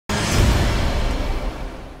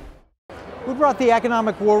We brought the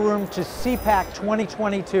Economic War Room to CPAC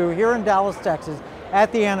 2022 here in Dallas, Texas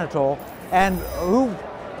at the Anatole. And who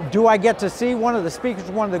do I get to see? One of the speakers,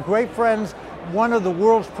 one of the great friends, one of the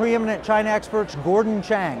world's preeminent China experts,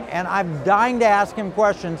 Chang. And I'm dying to ask him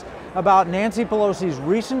questions about Nancy Pelosi's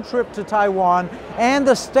recent trip to Taiwan and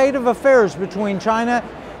the state of affairs between China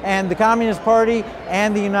and the Communist Party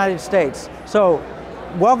and the United States. So,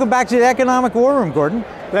 welcome back to the Economic War Room, Gordon.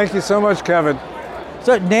 Thank you so much, Kevin.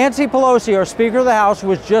 So Nancy Pelosi, our Speaker of the House,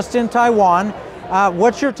 was just in Taiwan.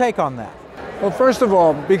 What's your take on that? Well, first of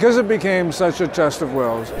all, because it became such a test of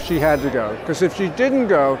wills, she had to go. Because if she didn't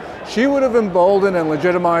go, she would have emboldened and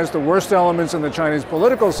legitimized the worst elements in the Chinese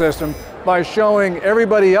political system by showing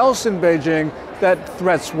everybody else in Beijing that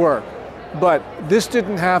threats work. But this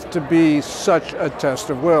didn't have to be such a test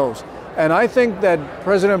of wills. And I think that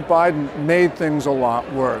President Biden made things a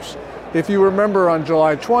lot worse. If you remember on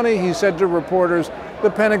July 20, he said to reporters, the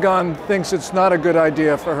Pentagon thinks it's not a good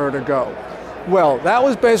idea for her to go. Well, that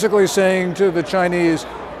was basically saying to the Chinese,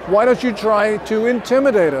 why don't you try to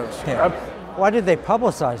intimidate us? Yeah. Why did they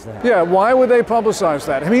publicize that? Yeah, why would they publicize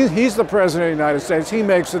that? I mean, he's the President of the United States. He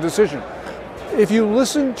makes the decision. If you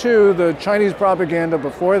listen to the Chinese propaganda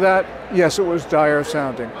before that, yes, it was dire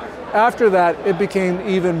sounding. After that, it became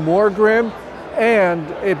even more grim and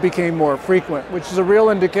it became more frequent, which is a real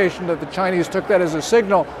indication that the Chinese took that as a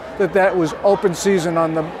signal that that was open season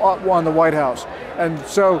on the White House. And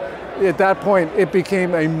so at that point, it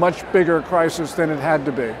became a much bigger crisis than it had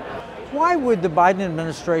to be. Why would the Biden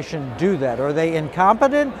administration do that? Are they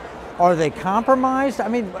incompetent? Are they compromised? I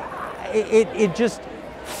mean, it just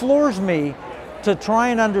floors me to try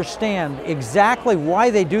and understand exactly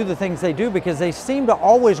why they do the things they do, because they seem to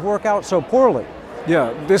always work out so poorly.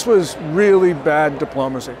 Yeah, this was really bad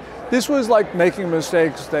diplomacy. This was like making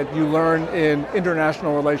mistakes that you learn in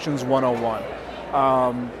International Relations 101.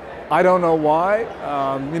 I don't know why.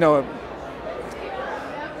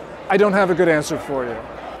 I don't have a good answer for you.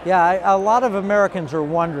 Yeah, a lot of Americans are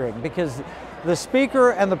wondering, because the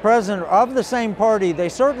Speaker and the President of the same party, they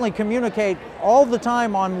certainly communicate all the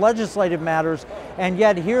time on legislative matters, and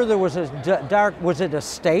yet here there was was it a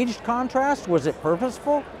staged contrast? Was it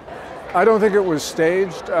purposeful? I don't think it was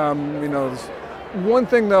staged. One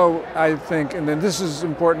thing though, I think, and then this is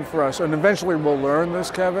important for us, and eventually we'll learn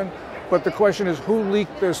this, Kevin, but the question is who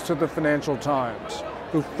leaked this to the Financial Times,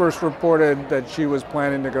 who first reported that she was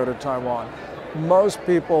planning to go to Taiwan. Most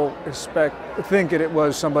people think it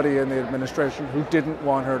was somebody in the administration who didn't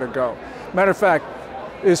want her to go. Matter of fact,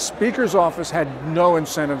 his Speaker's office had no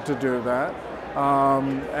incentive to do that.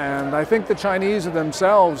 And I think the Chinese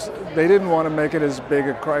themselves, they didn't want to make it as big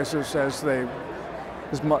a crisis as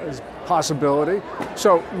possibility.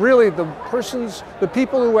 So really the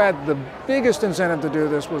people who had the biggest incentive to do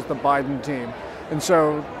this was the Biden team. And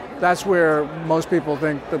so that's where most people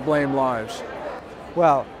think the blame lies.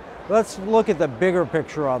 Well, let's look at the bigger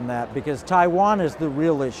picture on that, because Taiwan is the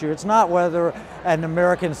real issue. It's not whether an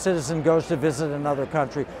American citizen goes to visit another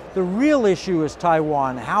country. The real issue is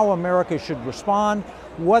Taiwan, how America should respond,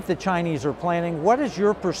 what the Chinese are planning. What is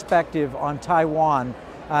your perspective on Taiwan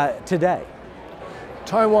today?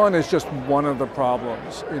 Taiwan is just one of the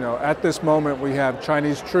problems. At this moment we have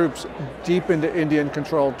Chinese troops deep into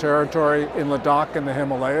Indian-controlled territory in Ladakh and the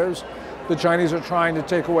Himalayas. The Chinese are trying to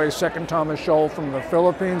take away Second Thomas Shoal from the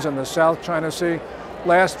Philippines and the South China Sea.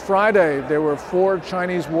 Last Friday, there were 4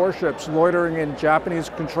 Chinese warships loitering in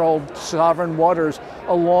Japanese-controlled sovereign waters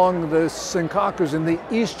along the Senkakus in the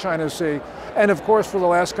East China Sea. And of course, for the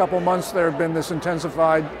last couple months, there have been this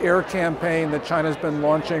intensified air campaign that China's been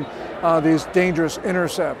launching, these dangerous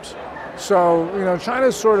intercepts. So,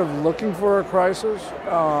 China's sort of looking for a crisis,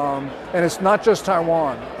 and it's not just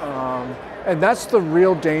Taiwan. And that's the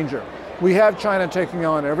real danger. We have China taking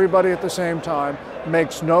on everybody at the same time,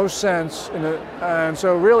 makes no sense. And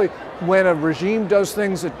so really, when a regime does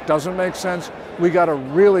things that doesn't make sense, we got to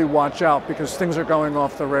really watch out, because things are going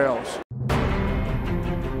off the rails.